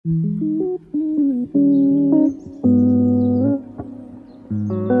Good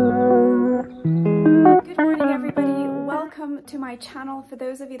morning everybody, welcome to my channel. For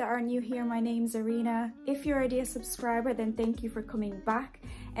those of you that are new here, my name's Arena. If you're already a subscriber, then thank you for coming back,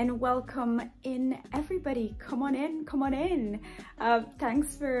 and welcome in everybody. Come on in, come on in.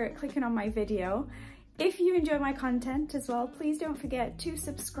 Thanks for clicking on my video. If you enjoy my content as well, please don't forget to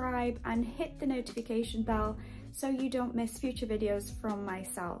subscribe and hit the notification bell so you don't miss future videos from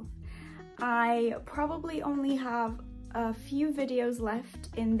myself. I probably only have a few videos left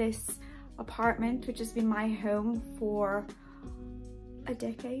in this apartment, which has been my home for a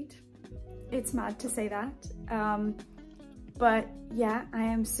decade. It's mad to say that. But yeah, I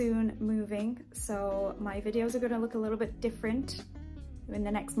am soon moving, so my videos are going to look a little bit different in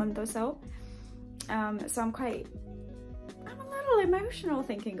the next month or so. So I'm a little emotional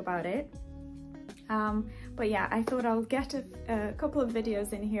thinking about it. But yeah, I thought I'll get a couple of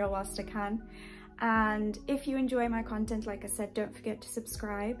videos in here whilst I can. And if you enjoy my content, like I said, don't forget to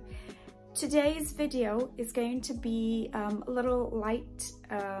subscribe. Today's video is going to be a little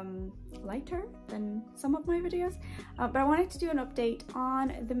lighter than some of my videos, but I wanted to do an update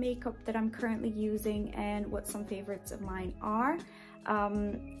on the makeup that I'm currently using and what some favorites of mine are.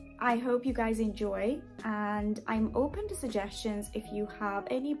 I hope you guys enjoy, and I'm open to suggestions if you have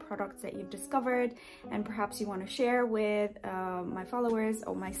any products that you've discovered and perhaps you want to share with my followers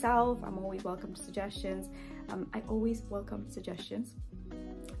or myself. I'm always welcome to suggestions. I always welcome suggestions.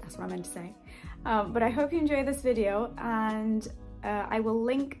 That's what I meant to say. But I hope you enjoy this video, and I will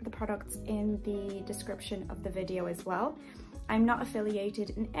link the products in the description of the video as well. I'm not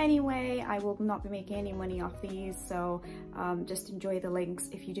affiliated in any way. I will not be making any money off these, so just enjoy the links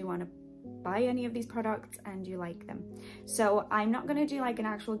if you do want to buy any of these products and you like them. So I'm not going to do like an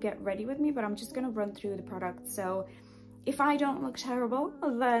actual get ready with me, but I'm just going to run through the products. So if I don't look terrible,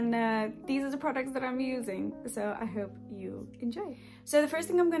 then these are the products that I'm using. So I hope you enjoy. So the first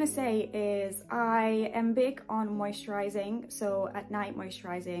thing I'm going to say is I am big on moisturizing. So at night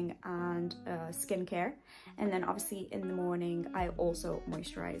moisturizing and skincare. And then obviously in the morning, I also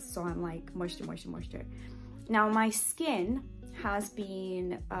moisturize. So I'm like moisture, moisture, moisture. Now my skin has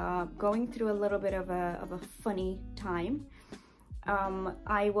been going through a little bit of a funny time.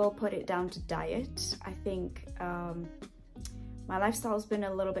 I will put it down to diet. I think my lifestyle's been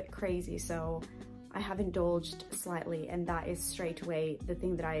a little bit crazy, so I have indulged slightly, and that is straight away the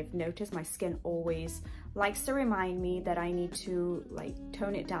thing that I've noticed. My skin always likes to remind me that I need to like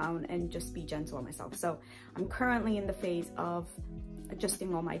tone it down and just be gentle on myself. So I'm currently in the phase of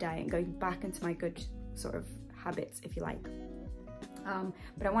adjusting all my diet and going back into my good sort of habits, if you like.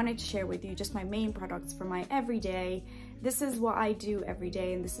 But I wanted to share with you just my main products for my everyday. This is what I do every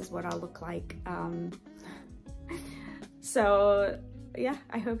day, and this is what I look like. So yeah,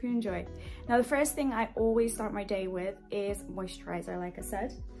 I hope you enjoy. Now the first thing I always start my day with is moisturizer, like I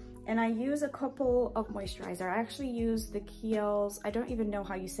said. And I use a couple of moisturizer. I actually use the Kiehl's, I don't even know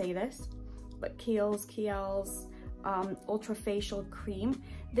how you say this, but Kiehl's Ultra Facial Cream.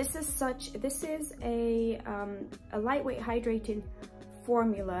 This is a lightweight hydrating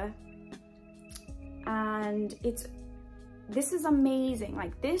formula, and this is amazing.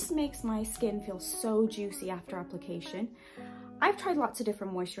 Like, this makes my skin feel so juicy after application. I've tried lots of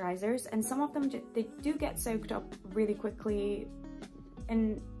different moisturizers, and some of them they do get soaked up really quickly,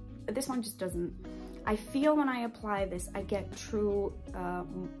 and this one just doesn't. I feel when I apply this, I get true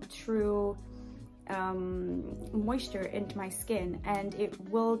moisture into my skin, and it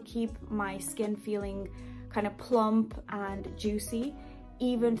will keep my skin feeling kind of plump and juicy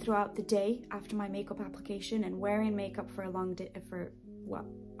even throughout the day after my makeup application. And wearing makeup for a long day, for what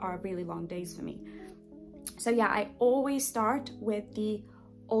are really long days for me. So yeah, I always start with the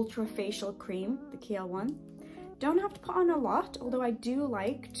Ultra Facial Cream, the Kiehl one. Don't have to put on a lot, although I do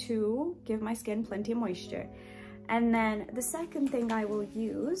like to give my skin plenty of moisture. And then the second thing I will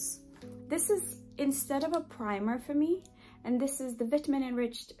use, this is instead of a primer for me, and this is the Vitamin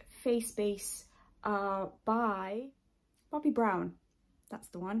Enriched Face Base by Bobbi Brown. That's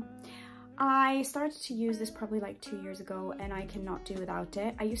the one. I started to use this probably like 2 years ago, and I cannot do without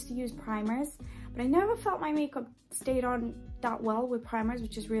it. I used to use primers, but I never felt my makeup stayed on that well with primers,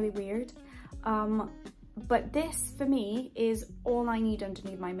 which is really weird. But this for me is all I need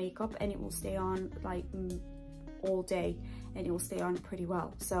underneath my makeup, and it will stay on like all day, and it will stay on pretty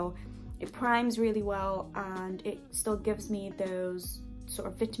well. So it primes really well, and it still gives me those sort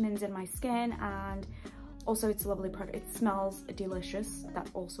of vitamins in my skin, and also it's a lovely product. It smells delicious.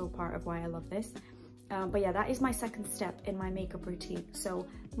 That's also part of why I love this. But yeah, that is my second step in my makeup routine. So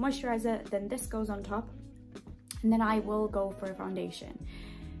moisturizer, then this goes on top, and then I will go for a foundation.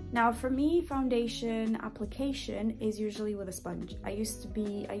 Now for me, foundation application is usually with a sponge. I used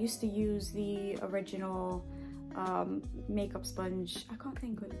to use the original makeup sponge. I can't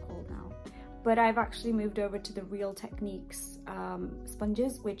think what it's called now, but I've actually moved over to the Real Techniques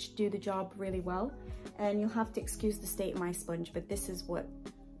sponges, which do the job really well. And you'll have to excuse the state of my sponge, but this is what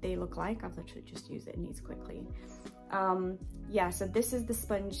they look like. I've literally just used it, it needs quick clean. Yeah, so this is the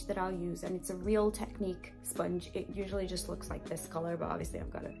sponge that I'll use, and it's a Real Technique sponge. It usually just looks like this color, but obviously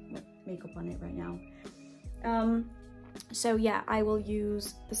I've got makeup on it right now. So yeah, I will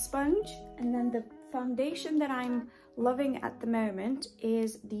use the sponge, and then the foundation that I'm loving at the moment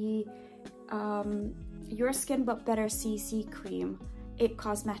is the Your Skin But Better CC Cream, IT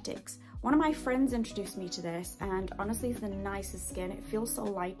Cosmetics. One of my friends introduced me to this, and honestly it's the nicest skin. It feels so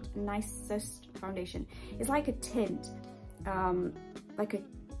light, nicest foundation. It's like a tint, like a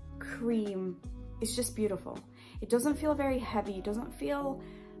cream. It's just beautiful. It doesn't feel very heavy. It doesn't feel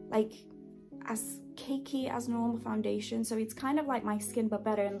like as cakey as normal foundation. So it's kind of like My Skin But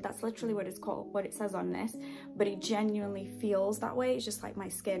Better, and that's literally what it's called, what it says on this, but it genuinely feels that way. It's just like my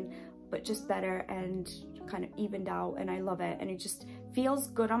skin, but just better and kind of evened out, and I love it. And it just feels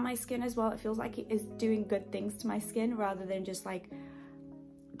good on my skin as well. It feels like it is doing good things to my skin rather than just like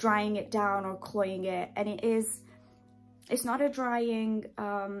drying it down or cloying it. And it's not a drying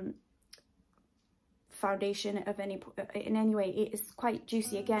foundation in any way. It is quite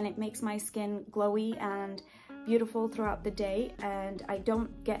juicy. Again, it makes my skin glowy and beautiful throughout the day, and I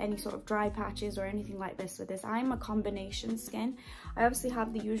don't get any sort of dry patches or anything like this with this. I'm a combination skin. I obviously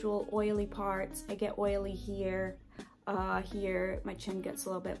have the usual oily parts. I get oily here, my chin gets a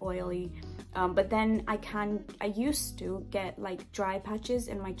little bit oily, but then I used to get like dry patches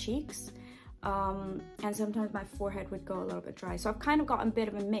in my cheeks, and sometimes my forehead would go a little bit dry. So I've kind of got a bit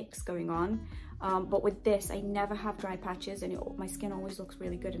of a mix going on, but with this I never have dry patches, and my skin always looks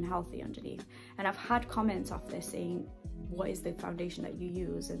really good and healthy underneath. And I've had comments off this saying, what is the foundation that you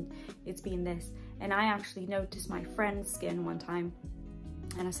use? And it's been this. And I actually noticed my friend's skin one time,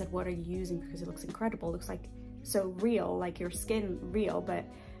 and I said, what are you using? Because it looks incredible. It looks like so real, like your skin real, but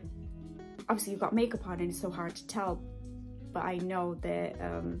obviously you've got makeup on and it's so hard to tell, but I know that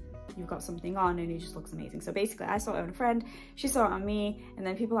you've got something on and it just looks amazing. So basically I saw it on a friend, she saw it on me, and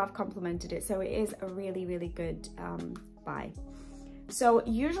then people have complimented it. So it is a really, really good buy. So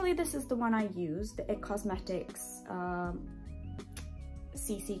usually this is the one I use, the IT Cosmetics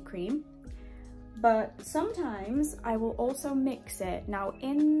CC cream. But sometimes I will also mix it. Now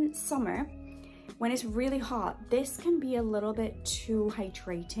in summer, when it's really hot, this can be a little bit too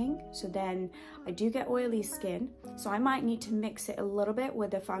hydrating. So then I do get oily skin. So I might need to mix it a little bit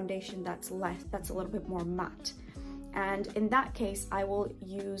with a foundation that's a little bit more matte. And in that case, I will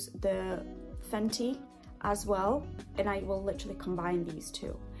use the Fenty as well, and I will literally combine these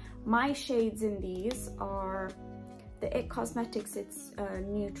two. My shades in these are the IT Cosmetics, it's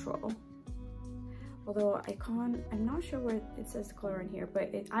neutral. Although I'm not sure where it says the color in here,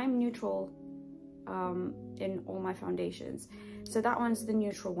 but I'm neutral in all my foundations. So that one's the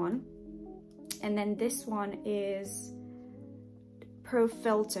neutral one. And then this one is Pro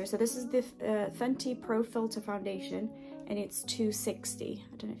Filter. So this is the Fenty Pro Filter foundation, and it's 260.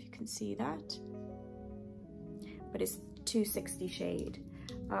 I don't know if you can see that, but it's 260 shade.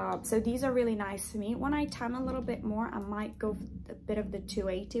 So these are really nice for me. When I tan a little bit more, I might go a bit of the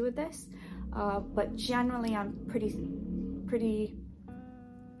 280 with this, but generally I'm pretty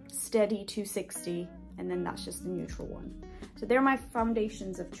steady 260, and then that's just the neutral one. So they're my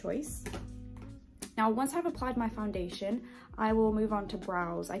foundations of choice. Now once I've applied my foundation, I will move on to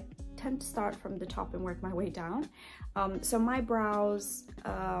brows. I tend to start from the top and work my way down. So my brows,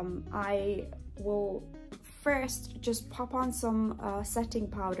 I will first just pop on some setting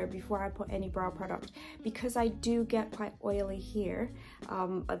powder before I put any brow product, because I do get quite oily here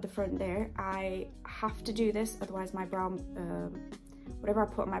at the front there. I have to do this, otherwise my brow, whatever I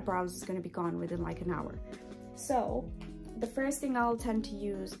put on my brows is going to be gone within like an hour. So the first thing I'll tend to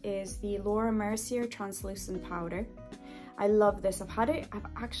use is the Laura Mercier translucent powder. I love this. I've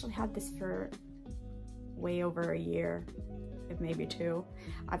actually had this for way over a year, maybe 2.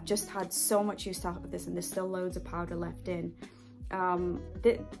 I've just had so much use out of this, and there's still loads of powder left in.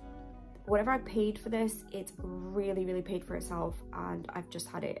 Whatever I paid for this, it's really, really paid for itself, and I've just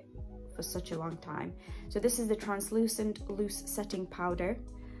had it for such a long time. So this is the translucent loose setting powder,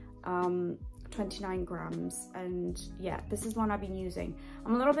 29 grams, and yeah, this is one I've been using.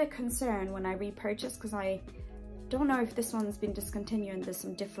 I'm a little bit concerned when I repurchase, because I don't know if this one's been discontinued and there's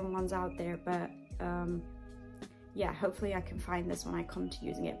some different ones out there, but yeah, hopefully I can find this when I come to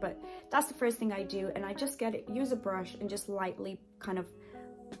using it. But that's the first thing I do, and I just use a brush and just lightly kind of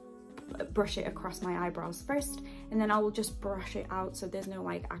brush it across my eyebrows first, and then I will just brush it out so there's no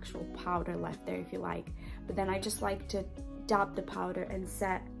like actual powder left there, if you like. But then I just like to dab the powder and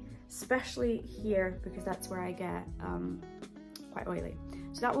set, especially here, because that's where I get quite oily.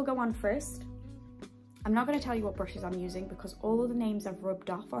 So that will go on first. I'm not going to tell you what brushes I'm using because all of the names I've rubbed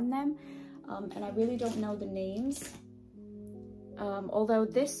off on them, and I really don't know the names. Although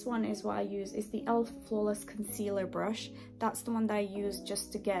this one is what I use, is the e.l.f. Flawless Concealer brush. That's the one that I use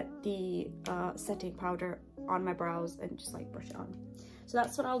just to get the setting powder on my brows and just like brush it on. So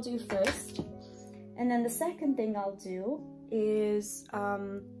that's what I'll do first. And then the second thing I'll do is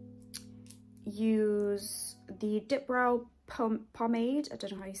use the Dip Brow Pomade. I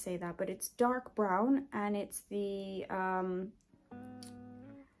don't know how you say that, but it's dark brown, and it's the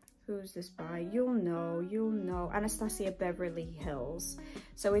who's this by? You'll know, Anastasia Beverly Hills.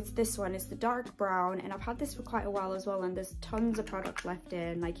 So it's this one, it's the dark brown, and I've had this for quite a while as well, and there's tons of product left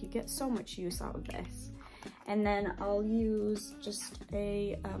in, like you get so much use out of this. And then I'll use just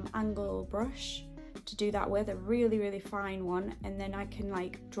a angle brush to do that with, a really fine one, and then I can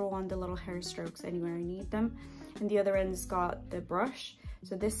like draw on the little hair strokes anywhere I need them. And the other end's got the brush.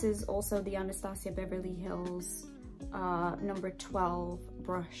 So this is also the Anastasia Beverly Hills number 12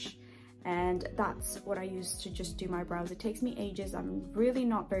 brush, and that's what I use to just do my brows. It takes me ages. I'm really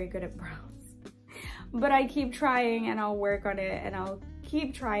not very good at brows, but I keep trying, and I'll work on it, and I'll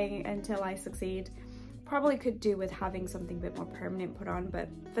keep trying until I succeed. Probably could do with having something a bit more permanent put on, but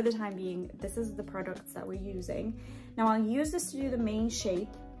for the time being, this is the products that we're using. Now I'll use this to do the main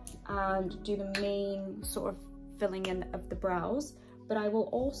shape and do the main sort of filling in of the brows, but I will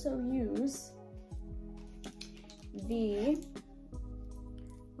also use the,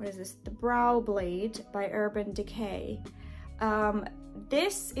 what is this? The Brow Blade by Urban Decay.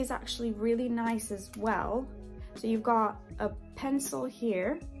 This is actually really nice as well. So you've got a pencil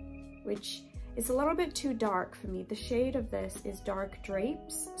here, which is a little bit too dark for me. The shade of this is Dark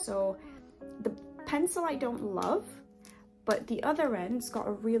Drapes. So the pencil I don't love, but the other end's got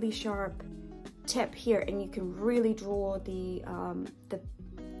a really sharp tip here, and you can really draw the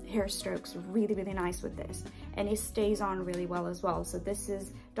hair strokes really nice with this, and it stays on really well as well. So this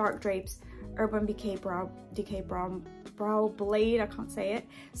is Dark Drapes Urban Decay Brow Blade. I can't say it.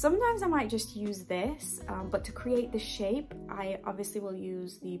 Sometimes I might just use this, but to create the shape I obviously will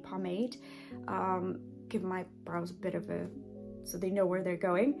use the pomade, give my brows a bit of a, so they know where they're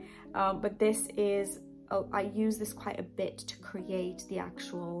going. But this is, I use this quite a bit to create the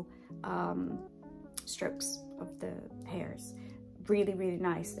actual strokes of the hairs. Really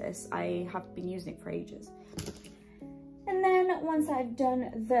nice. This, I have been using it for ages. And then once I've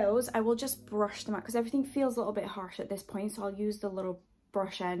done those, I will just brush them out because everything feels a little bit harsh at this point, so I'll use the little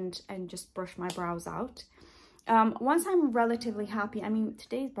brush end and just brush my brows out. Once I'm relatively happy, I mean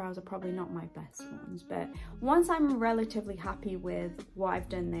today's brows are probably not my best ones, but once I'm relatively happy with what I've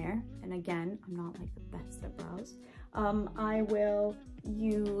done there, and again I'm not like the best at brows, I will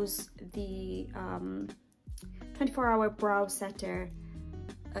use the 24-hour brow setter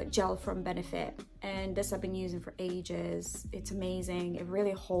gel from Benefit, and this I've been using for ages. It's amazing. It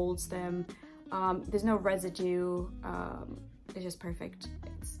really holds them. There's no residue. It's just perfect.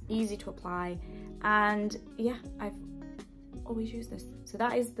 It's easy to apply, and yeah, I've always used this. So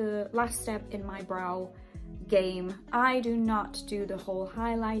that is the last step in my brow game. I do not do the whole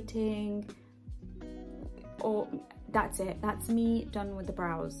highlighting, or that's it. That's me done with the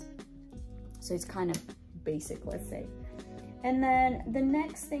brows. So it's kind of basic, let's say. And then the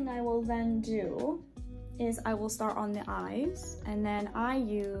next thing I will then do is I will start on the eyes, and then I've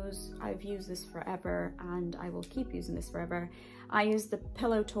used this forever and I will keep using this forever. I use the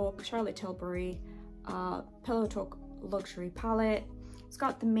Pillow Talk Charlotte Tilbury Pillow Talk Luxury Palette. It's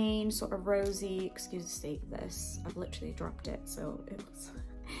got the main sort of rosy, excuse the state of this, I've literally dropped it, so it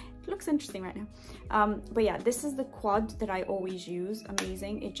looks interesting right now. But yeah, this is the quad that I always use.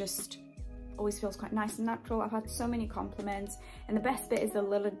 Amazing. It just always feels quite nice and natural. I've had so many compliments, and the best bit is the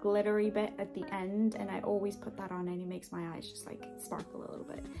little glittery bit at the end, and I always put that on and it makes my eyes just like sparkle a little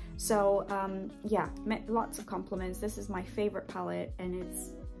bit. So yeah, lots of compliments. This is my favorite palette, and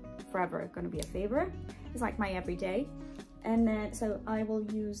it's forever gonna be a favorite. It's like my everyday. And then so I will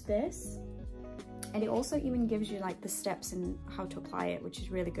use this, and it also even gives you like the steps and how to apply it, which is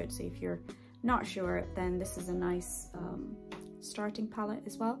really good. So if you're not sure, then this is a nice starting palette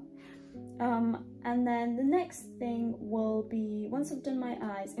as well. And then the next thing will be, once I've done my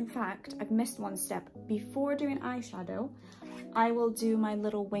eyes, in fact, I've missed one step. Before doing eyeshadow, I will do my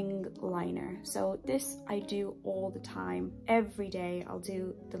little wing liner. So this I do all the time. Every day I'll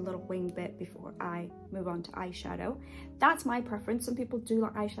do the little wing bit before I move on to eyeshadow. That's my preference. Some people do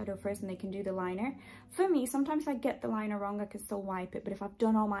like eyeshadow first and they can do the liner. For me, sometimes if I get the liner wrong, I can still wipe it. But if I've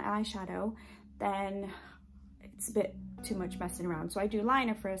done all my eyeshadow, then it's a bit too much messing around. So I do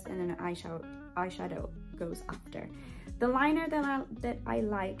liner first and then eyeshadow goes after. The liner that I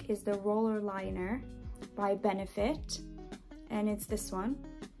like is the Roller Liner by Benefit. And it's this one.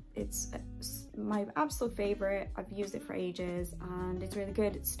 It's my absolute favorite. I've used it for ages and it's really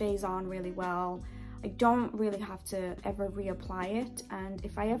good. It stays on really well. I don't really have to ever reapply it. And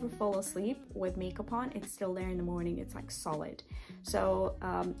if I ever fall asleep with makeup on, it's still there in the morning. It's like solid. So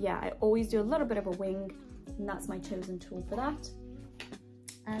yeah, I always do a little bit of a wing and that's my chosen tool for that.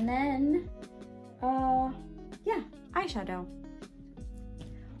 And then, yeah, eyeshadow.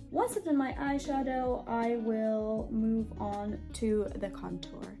 Once I've done my eyeshadow, I will move on to the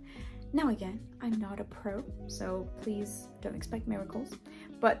contour. Now again, I'm not a pro, so please don't expect miracles.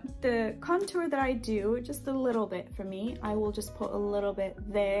 But the contour that I do, just a little bit for me, I will just put a little bit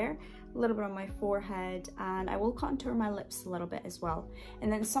there, a little bit on my forehead, and I will contour my lips a little bit as well.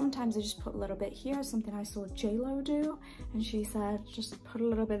 And then sometimes I just put a little bit here, something I saw J-Lo do, and she said, just put a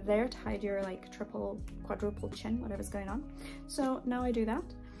little bit there to hide your like triple, quadruple chin, whatever's going on. So now I do that.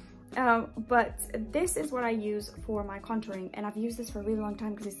 But this is what I use for my contouring, and I've used this for a really long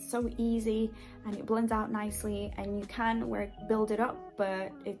time because it's so easy and it blends out nicely, and you can build it up,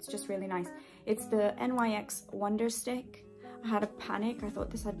 but it's just really nice. It's the NYX Wonder Stick. I had a panic. I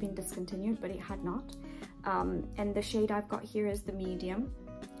thought this had been discontinued, but it had not. And the shade I've got here is the medium,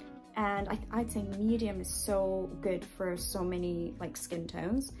 and I'd say medium is so good for so many like skin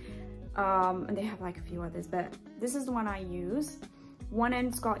tones. And they have like a few others, but this is the one I use. One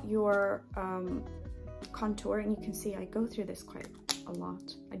end's got your contour, and you can see I go through this quite a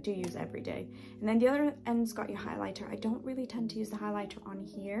lot. I do use it every day. And then the other end's got your highlighter. I don't really tend to use the highlighter on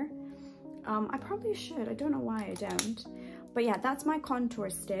here. I probably should. I don't know why I don't. But yeah, that's my contour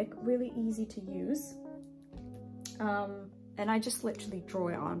stick. Really easy to use. And I just literally draw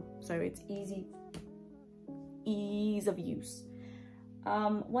it on. So it's ease of use.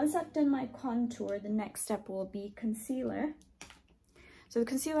 Once I've done my contour, the next step will be concealer. So the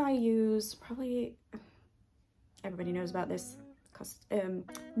concealer I use, probably everybody knows about this,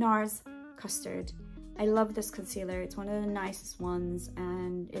 NARS Custard. I love this concealer. It's one of the nicest ones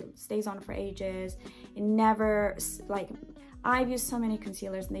and it stays on for ages. It never, like, I've used so many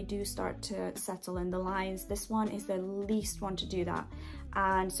concealers and they do start to settle in the lines. This one is the least one to do that.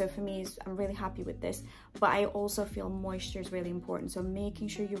 And so for me, I'm really happy with this, but I also feel moisture is really important. So making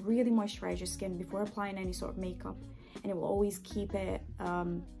sure you really moisturize your skin before applying any sort of makeup, and it will always keep it,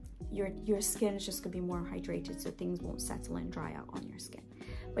 your skin is just gonna be more hydrated so things won't settle and dry out on your skin.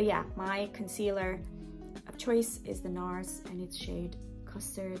 But yeah, my concealer of choice is the NARS and it's shade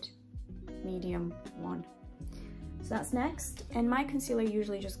Custard Medium 1. So that's next, and my concealer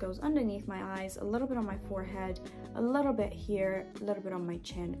usually just goes underneath my eyes, a little bit on my forehead, a little bit here, a little bit on my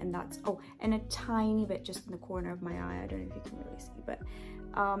chin, and that's, oh, and a tiny bit just in the corner of my eye. I don't know if you can really see, but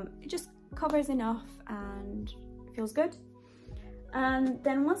it just covers enough and feels good. And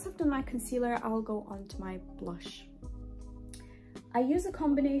then once I've done my concealer, I'll go on to my blush. I use a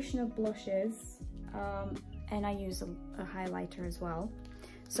combination of blushes and I use a highlighter as well.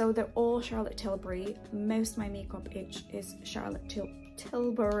 So they're all Charlotte Tilbury. Most of my makeup is Charlotte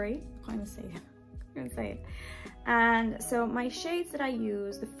Tilbury. I can't even say it. And so my shades that I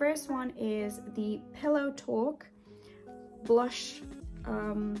use, the first one is the Pillow Talk blush.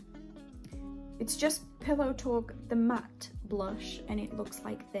 It's just Pillow Talk, the matte blush, and it looks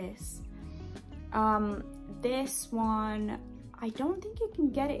like this. This one, I don't think you can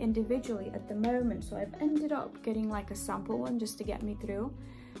get it individually at the moment, so I've ended up getting like a sample one just to get me through.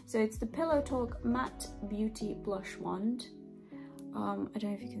 So it's the Pillow Talk Matte Beauty Blush Wand. I don't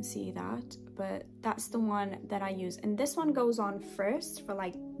know if you can see that, but that's the one that I use. And this one goes on first for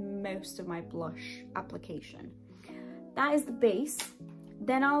like most of my blush application. That is the base.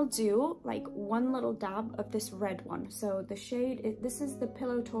 Then I'll do like one little dab of this red one. So the shade, this is the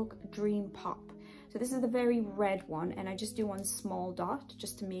Pillow Talk Dream Pop. So this is the very red one, and I just do one small dot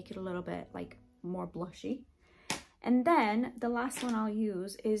just to make it a little bit like more blushy. And then the last one I'll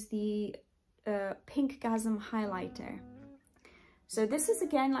use is the Pinkgasm highlighter. So this is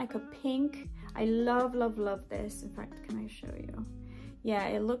again like a pink. I love, love, love this. In fact, can I show you? Yeah,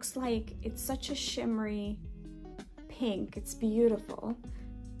 it looks like it's such a shimmery pink. It's beautiful.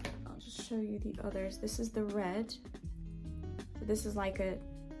 I'll just show you the others. This is the red. So this is like a,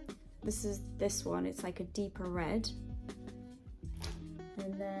 this one, it's like a deeper red.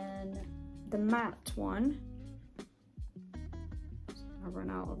 And then the matte one, I run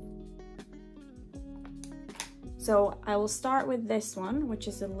out of. So I will start with this one, which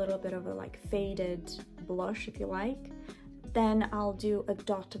is a little bit of a like faded blush, if you like. Then I'll do a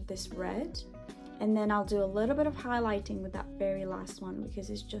dot of this red, and then I'll do a little bit of highlighting with that very last one because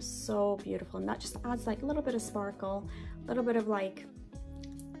it's just so beautiful, and that just adds like a little bit of sparkle, a little bit of like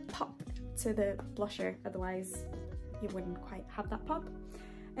pop to the blusher, otherwise you wouldn't quite have that pop.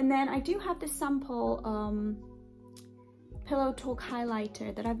 And then I do have this sample Pillow Talk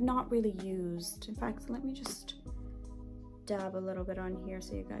highlighter that I've not really used. In fact, let me just dab a little bit on here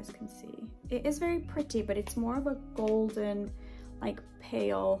so you guys can see. It is very pretty, but it's more of a golden, like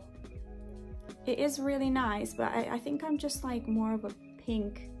pale. It is really nice, but I think I'm just like more of a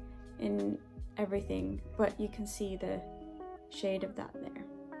pink in everything, but you can see the shade of that there.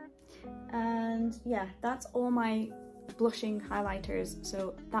 And yeah, that's all my blushing highlighters,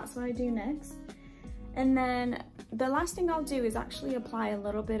 so that's what I do next. And then the last thing I'll do is actually apply a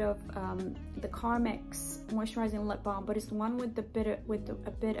little bit of the Carmex moisturizing lip balm, but it's the one with a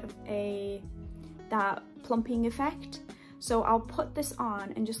bit of that plumping effect. So I'll put this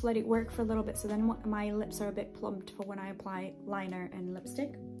on and just let it work for a little bit, so then my lips are a bit plumped for when I apply liner and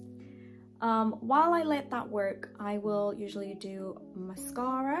lipstick. While I let that work, I will usually do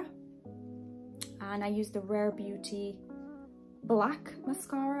mascara, and I use the Rare Beauty black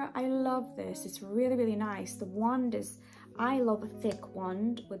mascara. I love this. It's really, really nice. The wand is, I love a thick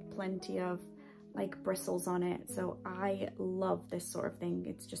wand with plenty of like bristles on it, so I love this sort of thing.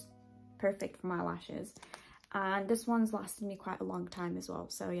 It's just perfect for my lashes, and this one's lasted me quite a long time as well.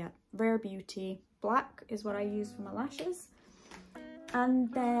 So yeah, Rare Beauty black is what I use for my lashes.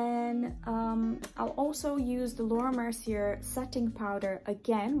 And then I'll also use the Laura Mercier setting powder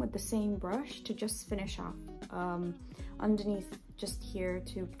again with the same brush to just finish off underneath just here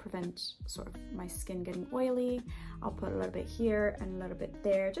to prevent sort of my skin getting oily. I'll put a little bit here and a little bit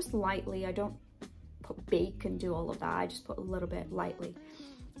there, just lightly. I don't put bake and do all of that. I just put a little bit lightly.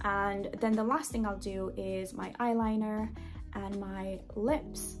 And then the last thing I'll do is my eyeliner and my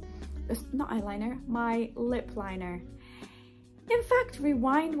lips. Not eyeliner, my lip liner. In fact,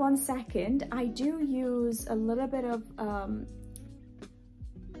 rewind 1 second. I do use a little bit of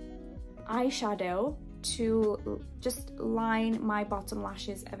eyeshadow to just line my bottom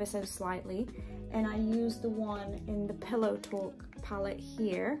lashes ever so slightly, and I use the one in the Pillow Talk palette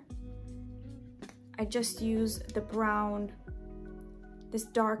here. I just use the brown, this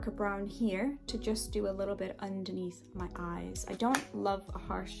darker brown here, to just do a little bit underneath my eyes. I don't love a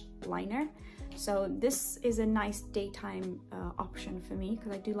harsh liner, so this is a nice daytime option for me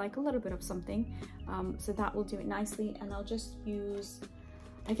because I do like a little bit of something, so that will do it nicely. And I'll just use,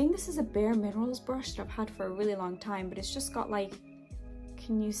 I think this is a Bare Minerals brush that I've had for a really long time, but it's just got like,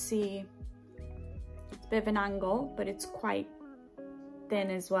 can you see, it's a bit of an angle, but it's quite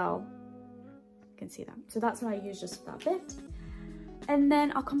thin as well. You can see that. So that's what I use just for that bit. And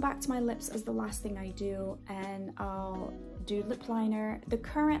then I'll come back to my lips as the last thing I do, and I'll do lip liner. The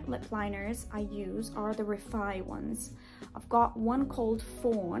current lip liners I use are the Refi ones. I've got one called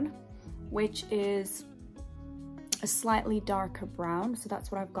Fawn, which is a slightly darker brown, so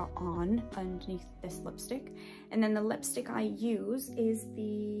that's what I've got on underneath this lipstick. And then the lipstick I use is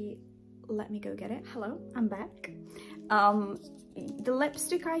the, let me go get it. Hello, I'm back. The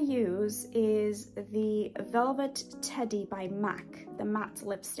lipstick I use is the Velvet Teddy by MAC, the matte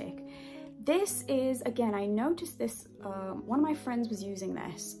lipstick. This is, again, I noticed this, one of my friends was using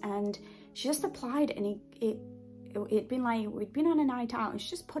this and she just applied it, and it'd been like, we'd been on a night out and she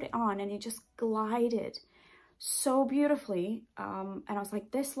just put it on and it just glided so beautifully, and I was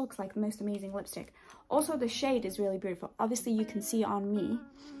like, this looks like the most amazing lipstick. Also, the shade is really beautiful. Obviously you can see it on me,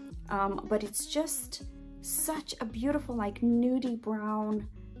 but it's just such a beautiful like nudie brown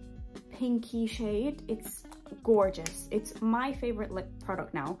pinky shade. It's gorgeous. It's my favorite lip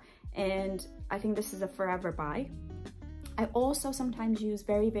product now, and I think this is a forever buy. I also sometimes use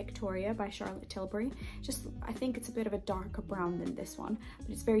Very Victoria by Charlotte Tilbury. Just, I think it's a bit of a darker brown than this one, but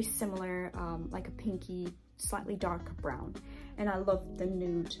it's very similar, like a pinky, slightly darker brown. And I love the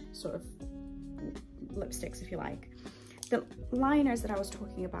nude sort of lipsticks, if you like. The liners that I was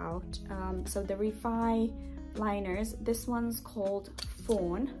talking about, so the Refi liners, this one's called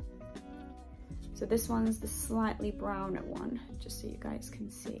Fawn. So this one's the slightly browner one, just so you guys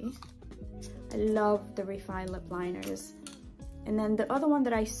can see. I love the Refi lip liners. And then the other one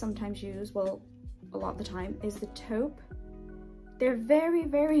that I sometimes use, well, a lot of the time, is the Taupe They're very,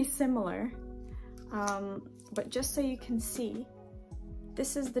 very similar, but just so you can see,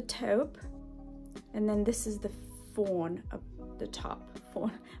 this is the taupe, and then this is the fawn at the top.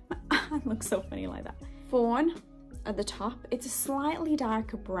 Fawn, my eye looks so funny like that. Fawn at the top, it's a slightly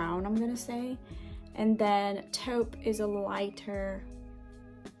darker brown, I'm gonna say, and then taupe is a lighter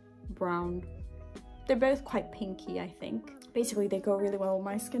brown. They're both quite pinky, I think. Basically, they go really well with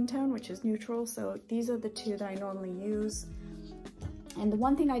my skin tone, which is neutral, so these are the two that I normally use. And the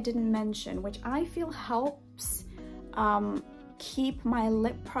one thing I didn't mention, which I feel helps keep my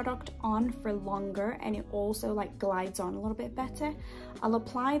lip product on for longer, and it also like glides on a little bit better. I'll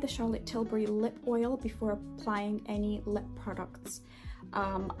apply the Charlotte Tilbury lip oil before applying any lip products.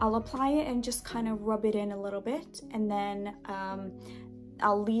 I'll apply it and just kind of rub it in a little bit, and then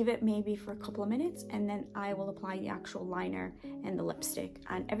I'll leave it maybe for a couple of minutes, and then I will apply the actual liner and the lipstick,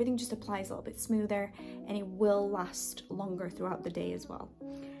 and everything just applies a little bit smoother, and it will last longer throughout the day as well.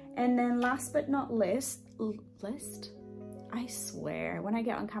 And then last but not least, I swear, when I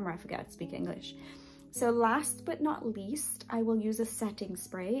get on camera, I forget to speak English. So last but not least, I will use a setting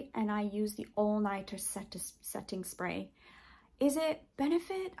spray, and I use the All Nighter setting spray. Is it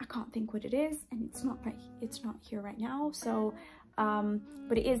Benefit? I can't think what it is, and it's not here right now. So,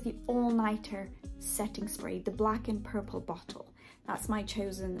 but it is the All Nighter setting spray, the black and purple bottle. That's my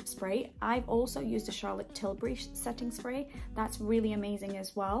chosen spray. I've also used the Charlotte Tilbury setting spray. That's really amazing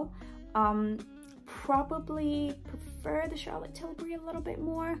as well. Probably prefer the Charlotte Tilbury a little bit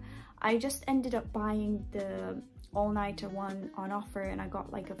more. I just ended up buying the All Nighter one on offer, and I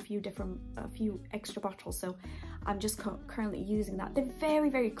got like a few extra bottles, so I'm just currently using that. They're very,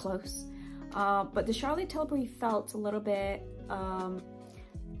 very close, but the Charlotte Tilbury felt a little bit,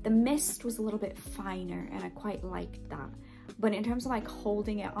 the mist was a little bit finer, and I quite liked that. But in terms of like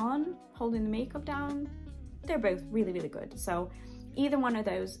holding it on, holding the makeup down, they're both really, really good. So either one of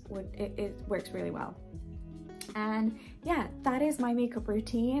those it works really well. And yeah, that is my makeup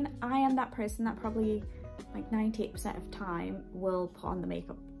routine. I am that person that probably like 98% of time will put on the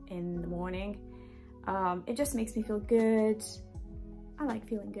makeup in the morning. It just makes me feel good. I like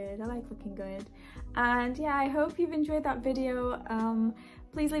feeling good, I like looking good. And yeah, I hope you've enjoyed that video.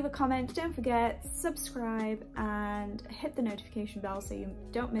 Please leave a comment, don't forget, subscribe and hit the notification bell so you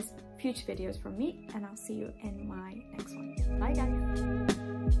don't miss future videos from me, and I'll see you in my next one.